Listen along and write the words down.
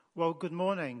Well, good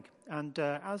morning. And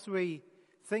as we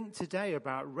think today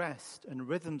about rest and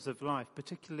rhythms of life,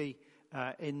 particularly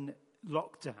in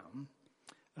lockdown,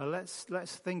 let's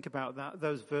think about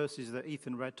those verses that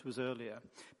Ethan read to us earlier.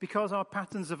 Because our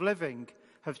patterns of living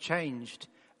have changed,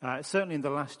 certainly in the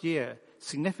last year,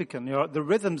 significantly. The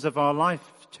rhythms of our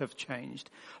life have changed.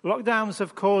 Lockdowns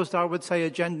have caused, I would say, a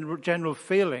general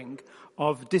feeling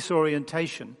of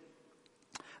disorientation.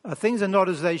 Things are not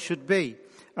as they should be.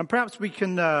 And perhaps we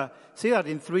can see that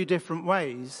in three different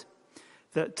ways.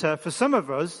 That for some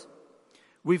of us,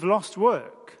 we've lost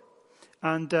work.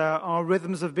 And our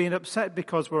rhythms have been upset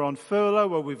because we're on furlough,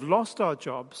 or we've lost our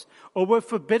jobs, or we're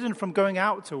forbidden from going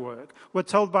out to work. We're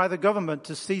told by the government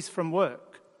to cease from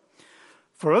work.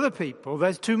 For other people,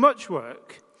 there's too much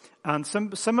work. And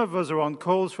some of us are on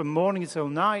calls from morning till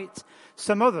night.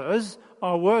 Some others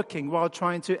are working while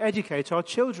trying to educate our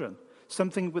children,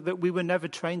 something that we were never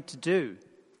trained to do.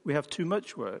 We have too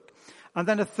much work. And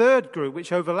then a third group,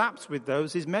 which overlaps with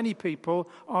those, is many people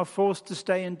are forced to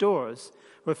stay indoors.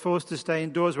 We're forced to stay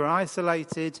indoors, we're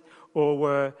isolated, or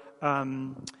we're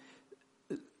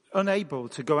unable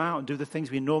to go out and do the things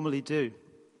we normally do.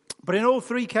 But in all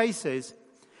three cases,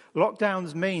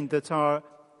 lockdowns mean that our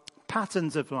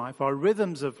patterns of life, our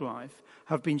rhythms of life,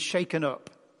 have been shaken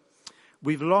up.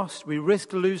 We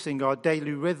risk losing our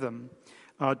daily rhythm.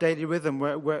 Our daily rhythm,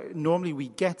 where normally we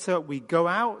get up, we go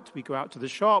out to the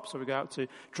shops, or we go out to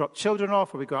drop children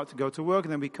off, or we go out to go to work,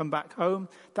 and then we come back home.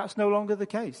 That's no longer the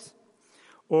case.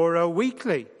 Or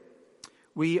weekly,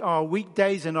 our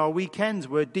weekdays and our weekends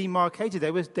were demarcated.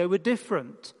 They were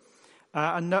different.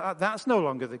 And that's no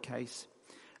longer the case.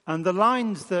 And the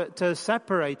lines that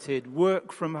separated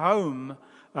work from home,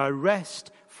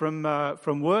 rest from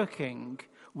working,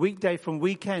 weekday from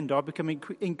weekend are becoming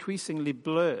increasingly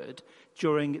blurred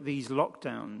during these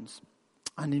lockdowns.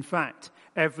 And in fact,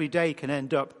 every day can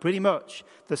end up pretty much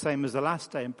the same as the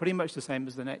last day and pretty much the same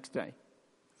as the next day.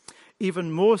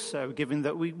 Even more so, given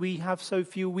that we have so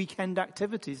few weekend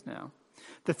activities now.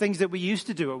 The things that we used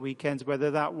to do at weekends,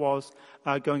 whether that was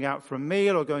going out for a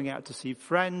meal or going out to see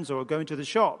friends or going to the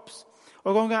shops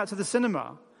or going out to the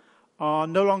cinema, are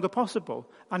no longer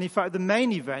possible. And in fact, the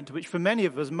main event, which for many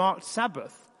of us marked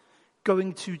Sabbath,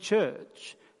 going to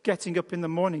church, getting up in the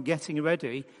morning, getting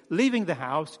ready, leaving the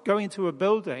house, going to a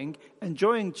building,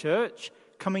 enjoying church,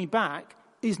 coming back,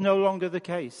 is no longer the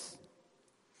case.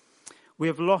 We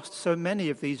have lost so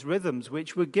many of these rhythms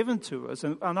which were given to us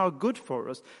and are good for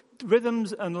us.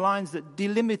 Rhythms and lines that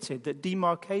delimited, that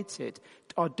demarcated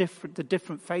the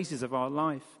different phases of our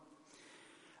life.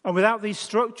 And without these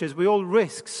structures, we all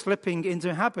risk slipping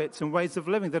into habits and ways of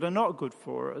living that are not good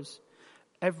for us.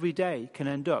 Every day can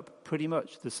end up pretty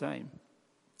much the same.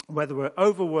 Whether we're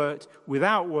overworked,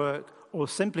 without work, or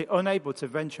simply unable to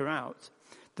venture out,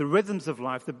 the rhythms of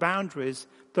life, the boundaries,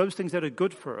 those things that are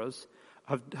good for us,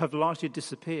 have largely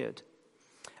disappeared.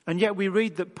 And yet we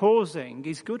read that pausing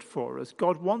is good for us.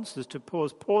 God wants us to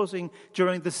pause. Pausing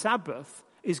during the Sabbath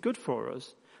is good for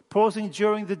us. Pausing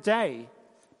during the day.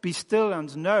 Be still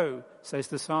and know, says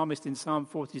the psalmist in Psalm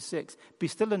 46. Be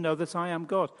still and know that I am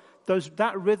God.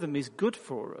 That rhythm is good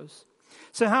for us.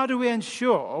 So how do we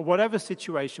ensure, whatever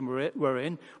situation we're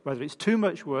in, whether it's too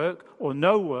much work or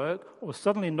no work or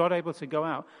suddenly not able to go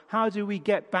out, how do we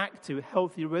get back to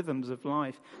healthy rhythms of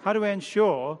life? How do we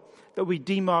ensure that we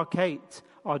demarcate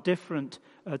our different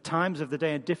times of the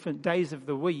day and different days of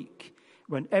the week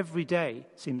when every day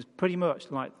seems pretty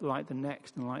much like the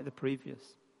next and like the previous?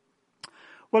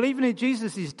 Well, even in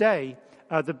Jesus' day,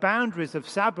 the boundaries of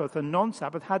Sabbath and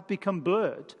non-Sabbath had become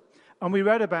blurred. And we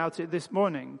read about it this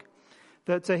morning.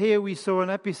 That here we saw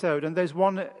an episode, and there's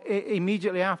one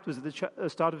immediately afterwards at the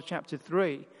start of chapter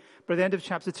 3. But at the end of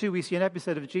chapter 2, we see an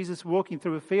episode of Jesus walking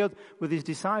through a field with his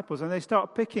disciples, and they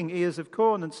start picking ears of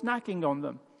corn and snacking on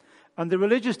them. And the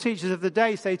religious teachers of the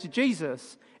day say to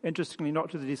Jesus, interestingly not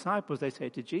to the disciples, they say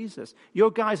to Jesus, your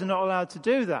guys are not allowed to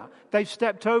do that. They've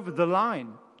stepped over the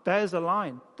line. There's a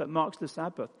line that marks the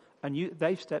Sabbath, and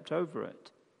they've stepped over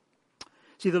it.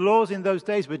 See, the laws in those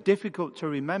days were difficult to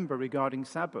remember regarding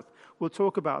Sabbath. We'll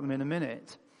talk about them in a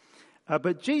minute.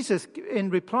 But Jesus, in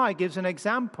reply, gives an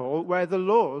example where the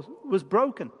law was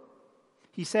broken.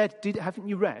 He said, haven't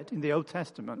you read in the Old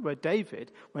Testament where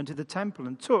David went to the temple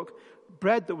and took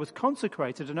bread that was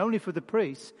consecrated and only for the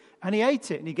priests, and he ate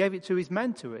it and he gave it to his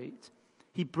men to eat?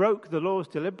 He broke the laws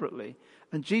deliberately.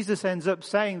 And Jesus ends up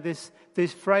saying this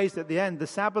phrase at the end, the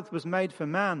Sabbath was made for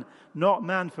man, not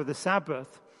man for the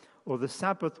Sabbath. Or the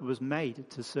Sabbath was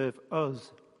made to serve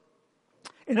us.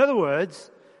 In other words,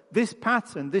 this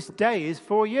pattern, this day is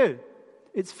for you.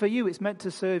 It's for you. It's meant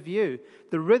to serve you.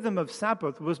 The rhythm of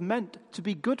Sabbath was meant to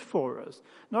be good for us,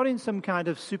 not in some kind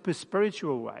of super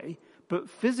spiritual way, but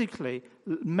physically,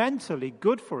 mentally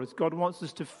good for us. God wants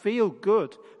us to feel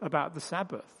good about the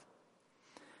Sabbath.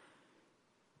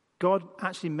 God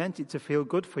actually meant it to feel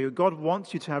good for you. God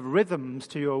wants you to have rhythms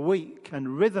to your week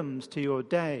and rhythms to your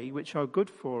day, which are good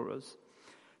for us.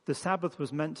 The Sabbath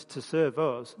was meant to serve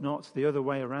us, not the other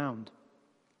way around.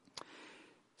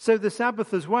 So the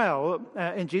Sabbath as well,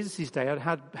 in Jesus' day,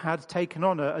 had taken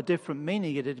on a different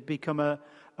meaning. It had become a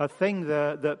thing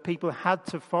that people had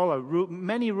to follow.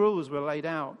 Many rules were laid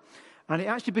out. And it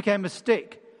actually became a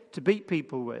stick to beat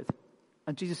people with.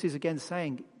 And Jesus is again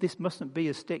saying, this mustn't be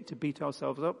a stick to beat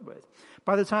ourselves up with.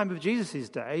 By the time of Jesus'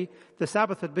 day, the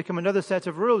Sabbath had become another set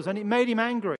of rules, and it made him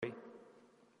angry.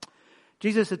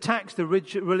 Jesus attacks the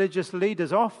religious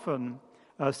leaders often,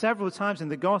 several times in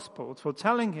the Gospels, for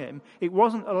telling him it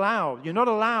wasn't allowed. You're not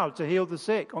allowed to heal the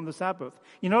sick on the Sabbath.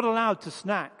 You're not allowed to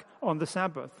snack on the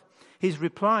Sabbath. His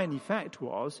reply, in effect,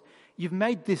 was, you've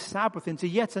made this Sabbath into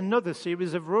yet another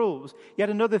series of rules, yet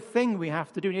another thing we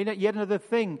have to do, yet another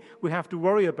thing we have to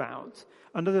worry about,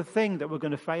 another thing that we're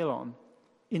going to fail on.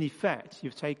 In effect,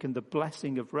 you've taken the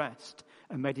blessing of rest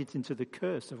and made it into the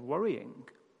curse of worrying.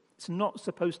 It's not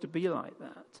supposed to be like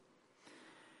that.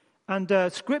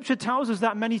 And Scripture tells us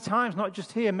that many times, not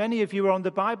just here. Many of you were on the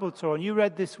Bible tour, and you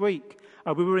read this week.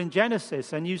 We were in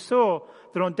Genesis, and you saw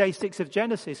that on day 6 of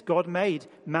Genesis, God made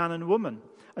man and woman.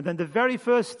 And then the very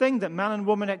first thing that man and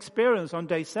woman experience on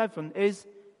day 7 is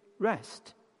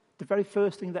rest. The very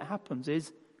first thing that happens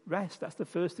is rest. That's the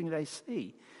first thing they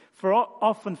see. For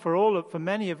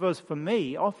many of us, for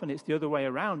me, often it's the other way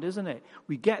around, isn't it?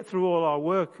 We get through all our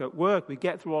work at work, we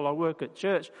get through all our work at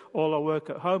church, all our work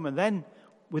at home, and then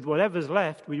with whatever's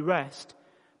left, we rest.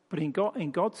 But in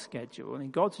God's schedule and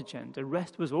in God's agenda,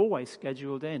 rest was always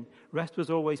scheduled in. Rest was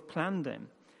always planned in.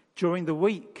 During the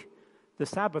week, the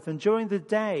Sabbath, and during the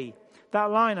day.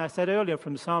 That line I said earlier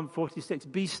from Psalm 46,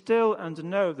 be still and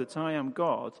know that I am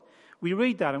God. We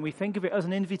read that and we think of it as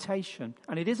an invitation,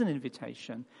 and it is an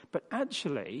invitation, but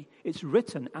actually it's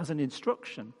written as an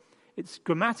instruction. It's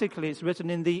written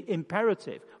in the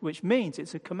imperative, which means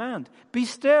it's a command. Be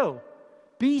still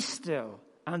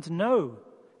and know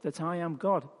that I am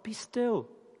God. Be still.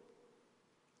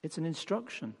 It's an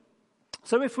instruction.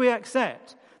 So if we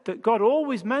accept that God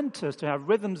always meant us to have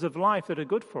rhythms of life that are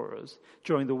good for us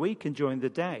during the week and during the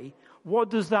day, what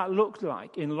does that look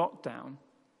like in lockdown?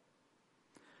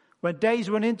 When days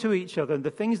run into each other and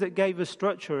the things that gave us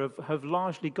structure have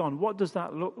largely gone, what does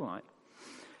that look like?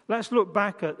 Let's look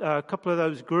back at a couple of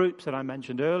those groups that I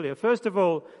mentioned earlier. First of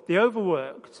all, the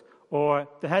overworked, or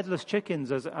the headless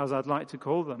chickens, as I'd like to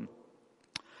call them.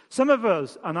 Some of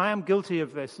us, and I am guilty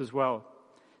of this as well,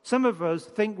 some of us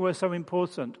think we're so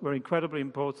important, we're incredibly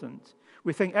important.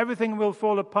 We think everything will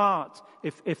fall apart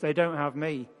if they don't have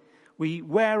me. We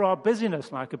wear our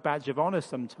busyness like a badge of honor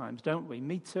sometimes, don't we?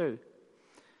 Me too.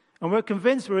 And we're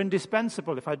convinced we're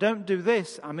indispensable. If I don't do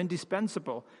this, I'm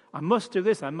indispensable. I must do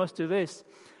this, I must do this.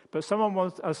 But someone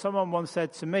once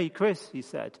said to me, Chris, he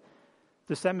said,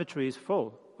 the cemetery is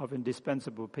full of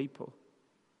indispensable people.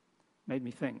 Made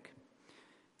me think.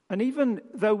 And even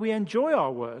though we enjoy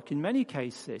our work in many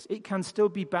cases, it can still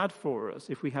be bad for us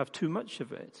if we have too much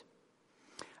of it.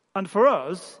 And for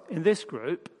us, in this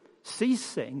group,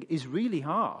 ceasing is really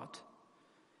hard.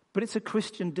 But it's a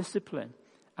Christian discipline,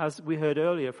 as we heard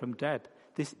earlier from Deb,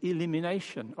 this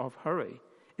elimination of hurry.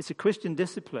 It's a Christian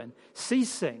discipline.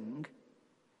 Ceasing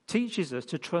teaches us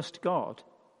to trust God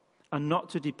and not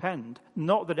to depend,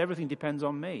 not that everything depends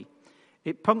on me.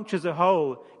 It punctures a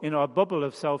hole in our bubble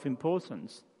of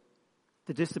self-importance,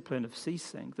 the discipline of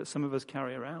ceasing that some of us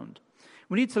carry around.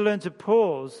 We need to learn to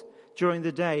pause during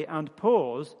the day and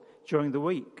pause during the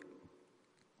week.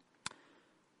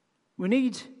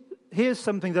 Here's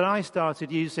something that I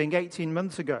started using 18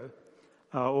 months ago,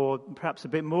 or perhaps a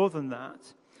bit more than that.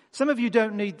 Some of you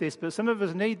don't need this, but some of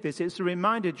us need this. It's a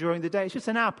reminder during the day. It's just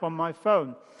an app on my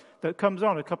phone that comes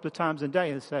on a couple of times a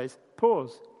day and says,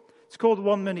 pause. It's called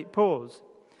 1 minute pause.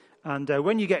 And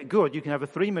when you get good, you can have a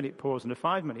 3-minute pause and a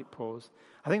 5-minute pause.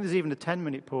 I think there's even a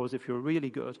 10-minute pause if you're really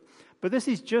good. But this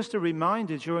is just a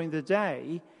reminder during the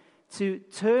day to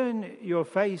turn your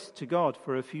face to God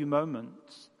for a few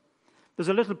moments. There's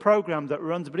a little program that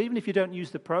runs, but even if you don't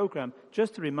use the program,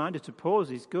 just a reminder to pause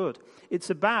is good. It's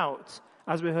about,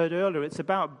 as we heard earlier, it's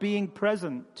about being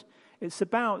present. It's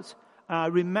about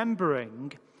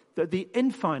remembering that the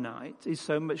infinite is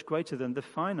so much greater than the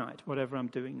finite, whatever I'm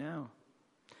doing now.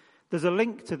 There's a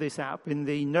link to this app in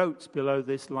the notes below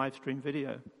this live stream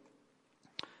video.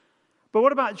 But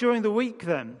what about during the week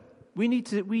then? We need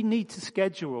to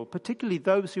schedule, particularly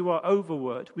those who are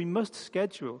overworked. We must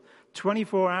schedule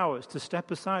 24 hours to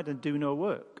step aside and do no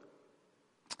work.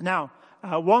 Now,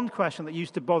 one question that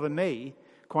used to bother me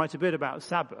quite a bit about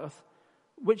Sabbath,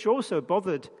 which also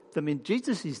bothered them in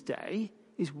Jesus' day,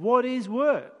 is what is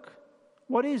work?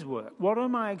 What is work? What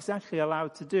am I exactly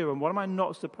allowed to do and what am I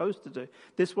not supposed to do?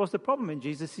 This was the problem in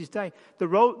Jesus' day. The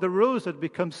rules had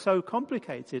become so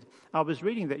complicated. I was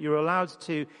reading that you were allowed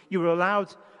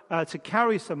to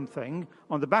carry something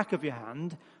on the back of your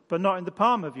hand, but not in the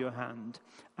palm of your hand.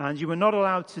 And you were not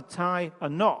allowed to tie a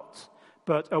knot,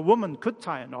 but a woman could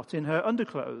tie a knot in her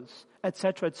underclothes,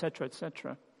 etc., etc.,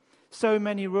 etc. So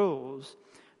many rules.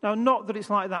 Now, not that it's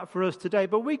like that for us today,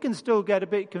 but we can still get a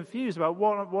bit confused about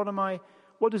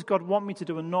what does God want me to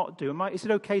do and not do? Is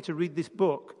it okay to read this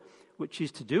book, which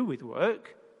is to do with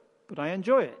work, but I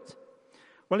enjoy it?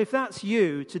 Well, if that's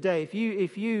you today,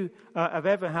 if you have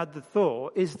ever had the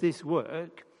thought, is this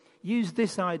work? Use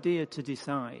this idea to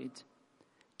decide.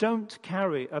 Don't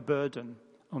carry a burden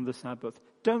on the Sabbath.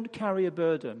 Don't carry a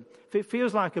burden. If it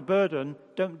feels like a burden,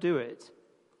 don't do it.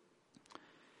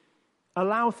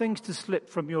 Allow things to slip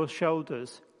from your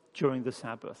shoulders during the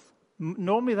Sabbath.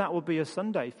 Normally that will be a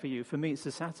Sunday for you. For me, it's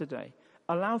a Saturday.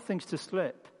 Allow things to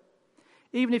slip.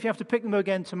 Even if you have to pick them up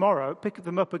again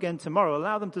tomorrow,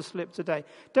 allow them to slip today.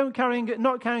 Not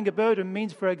carrying a burden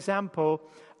means, for example,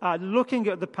 looking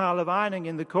at the pile of ironing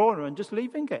in the corner and just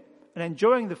leaving it and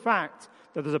enjoying the fact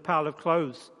that there's a pile of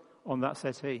clothes on that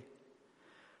settee.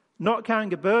 Not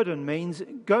carrying a burden means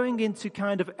going into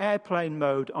kind of airplane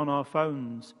mode on our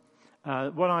phones.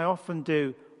 What I often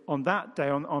do on that day,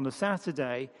 on a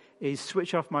Saturday, is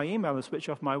switch off my email and switch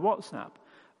off my WhatsApp.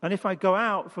 And if I go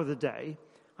out for the day,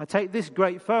 I take this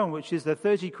great phone, which is the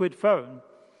 30 quid phone,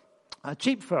 a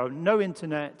cheap phone, no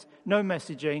internet, no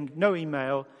messaging, no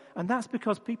email, and that's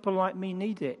because people like me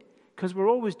need it, because we're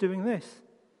always doing this.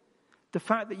 The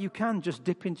fact that you can just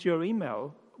dip into your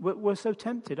email, we're so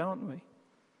tempted, aren't we?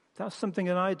 That's something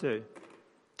that I do.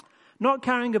 Not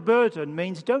carrying a burden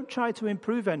means don't try to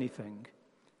improve anything.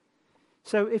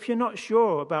 So if you're not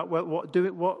sure about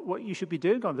what you should be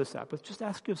doing on the Sabbath, just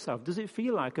ask yourself, does it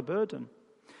feel like a burden?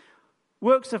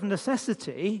 Works of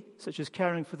necessity, such as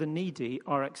caring for the needy,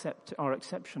 are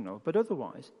exceptional, but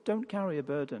otherwise, don't carry a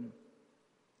burden.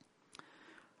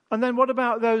 And then what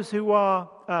about those who are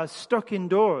stuck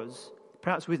indoors,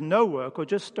 perhaps with no work or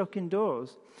just stuck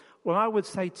indoors? Well, I would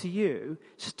say to you,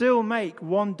 still make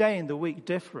one day in the week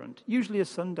different, usually a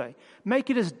Sunday.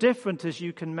 Make it as different as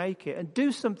you can make it and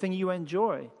do something you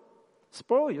enjoy.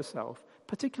 Spoil yourself,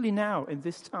 particularly now in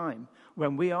this time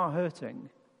when we are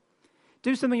hurting.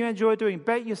 Do something you enjoy doing.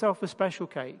 Bake yourself a special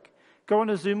cake. Go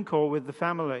on a Zoom call with the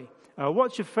family.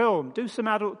 Watch a film. Do some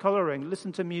adult coloring.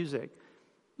 Listen to music.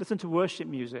 Listen to worship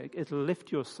music. It'll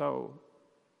lift your soul.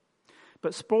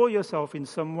 But spoil yourself in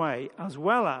some way, as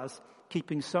well as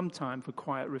keeping some time for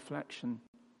quiet reflection.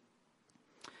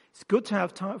 It's good to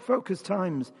have focused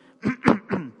times.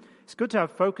 It's good to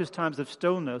have focused times of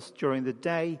stillness during the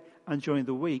day and during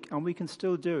the week, and we can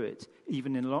still do it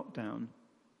even in lockdown.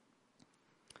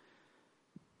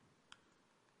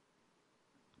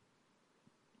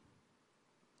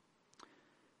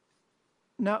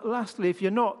 Now, lastly, if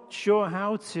you're not sure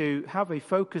how to have a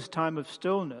focused time of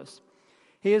stillness,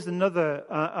 here's another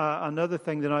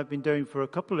thing that I've been doing for a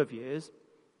couple of years,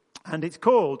 and it's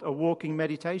called a walking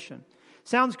meditation.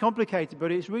 Sounds complicated,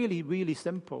 but it's really, really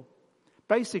simple.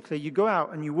 Basically, you go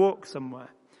out and you walk somewhere.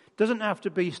 It doesn't have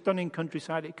to be stunning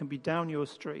countryside. It can be down your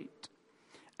street.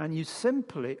 And you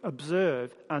simply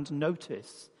observe and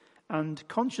notice and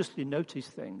consciously notice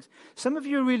things. Some of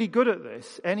you are really good at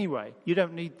this anyway. You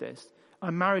don't need this.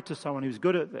 I'm married to someone who's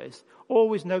good at this.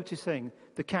 Always noticing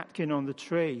the catkin on the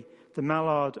tree, the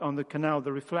mallard on the canal,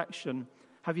 the reflection.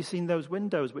 Have you seen those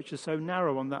windows which are so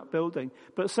narrow on that building?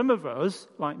 But some of us,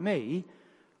 like me,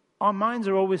 our minds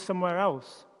are always somewhere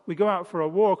else. We go out for a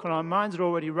walk and our minds are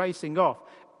already racing off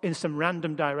in some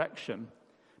random direction.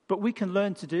 But we can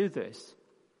learn to do this.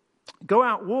 Go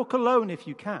out, walk alone if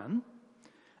you can,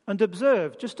 and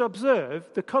observe, just observe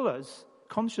the colours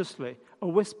consciously. A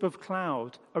wisp of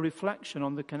cloud, a reflection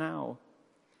on the canal.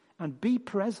 And be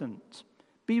present.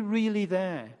 Be really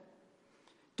there.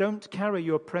 Don't carry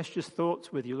your precious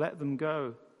thoughts with you. Let them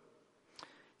go.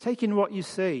 Take in what you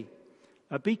see.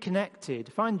 Be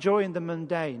connected. Find joy in the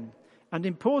mundane. And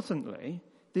importantly,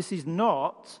 this is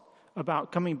not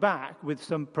about coming back with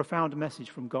some profound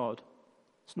message from God.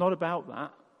 It's not about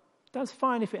that. That's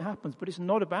fine if it happens, but it's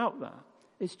not about that.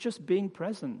 It's just being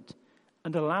present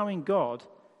and allowing God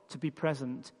to be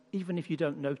present, even if you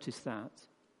don't notice that.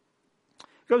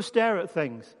 Go stare at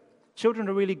things. Children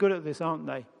are really good at this, aren't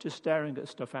they? Just staring at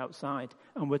stuff outside.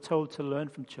 And we're told to learn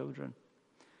from children.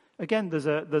 Again, there's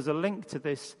a link to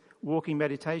this walking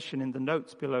meditation in the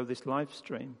notes below this live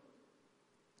stream.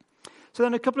 So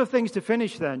then a couple of things to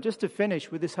finish then. Just to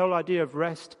finish with this whole idea of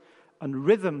rest and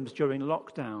rhythms during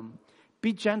lockdown.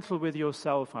 Be gentle with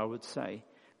yourself, I would say.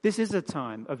 This is a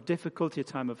time of difficulty, a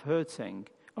time of hurting,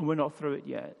 and we're not through it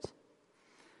yet.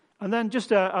 And then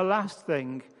just a last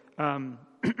thing,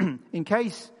 in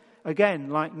case, again,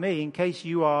 like me, in case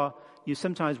you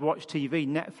sometimes watch TV,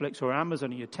 Netflix or Amazon,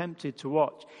 and you're tempted to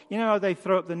watch. You know how they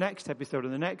throw up the next episode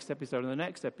and the next episode and the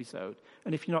next episode?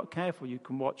 And if you're not careful, you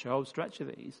can watch a whole stretch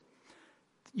of these.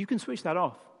 You can switch that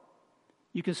off.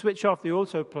 You can switch off the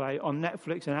autoplay on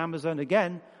Netflix and Amazon.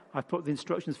 Again, I've put the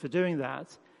instructions for doing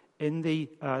that in the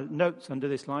notes under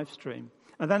this live stream.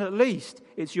 And then at least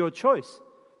it's your choice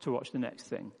to watch the next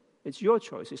thing. It's your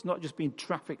choice. It's not just being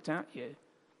trafficked at you.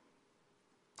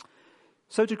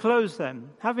 So to close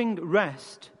then, having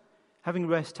rest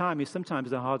time is sometimes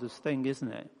the hardest thing,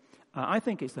 isn't it? I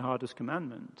think it's the hardest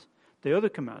commandment. The other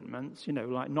commandments,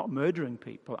 like not murdering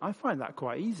people, I find that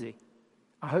quite easy.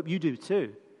 I hope you do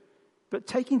too. But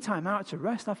taking time out to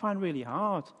rest, I find really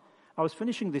hard. I was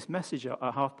finishing this message at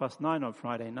 9:30 on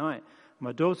Friday night.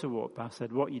 My daughter walked past,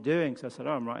 said, "What are you doing?" So I said,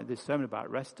 I'm writing this sermon about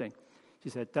resting. She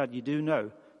said, "Dad, you do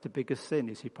know the biggest sin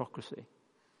is hypocrisy."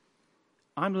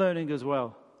 I'm learning as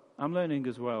well.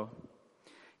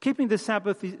 Keeping the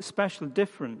Sabbath special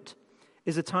different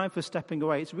is a time for stepping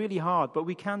away. It's really hard, but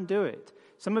we can do it.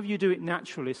 Some of you do it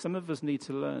naturally. Some of us need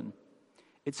to learn.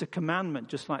 It's a commandment,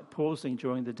 just like pausing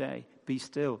during the day. Be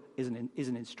still is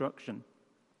an instruction.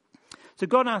 So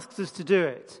God asks us to do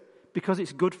it because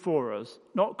it's good for us,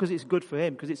 not because it's good for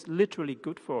him, because it's literally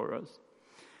good for us.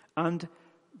 And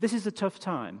this is a tough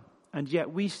time, and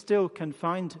yet we still can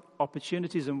find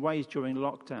opportunities and ways during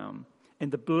lockdown, in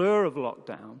the blur of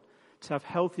lockdown, to have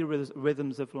healthy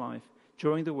rhythms of life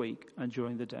during the week and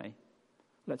during the day.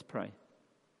 Let's pray.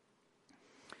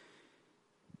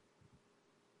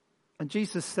 And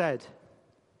Jesus said,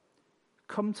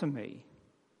 "Come to me,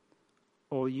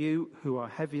 all you who are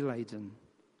heavy laden,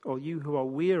 all you who are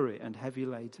weary and heavy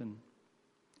laden.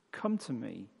 Come to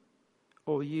me,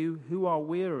 all you who are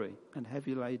weary and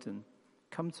heavy laden.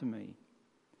 Come to me,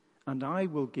 and I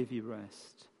will give you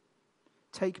rest.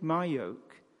 Take my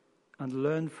yoke and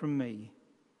learn from me,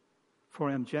 for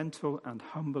I am gentle and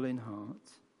humble in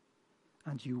heart,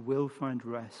 and you will find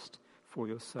rest for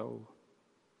your soul."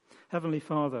 Heavenly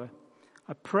Father,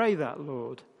 I pray that,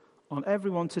 Lord, on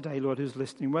everyone today, Lord, who's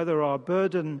listening, whether our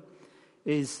burden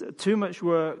is too much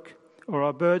work or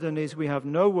our burden is we have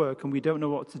no work and we don't know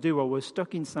what to do or we're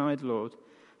stuck inside, Lord,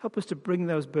 help us to bring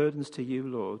those burdens to you,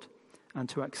 Lord, and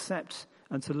to accept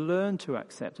and to learn to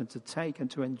accept and to take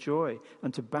and to enjoy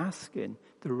and to bask in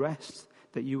the rest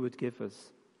that you would give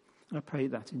us. And I pray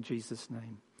that in Jesus'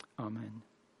 name. Amen.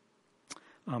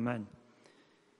 Amen.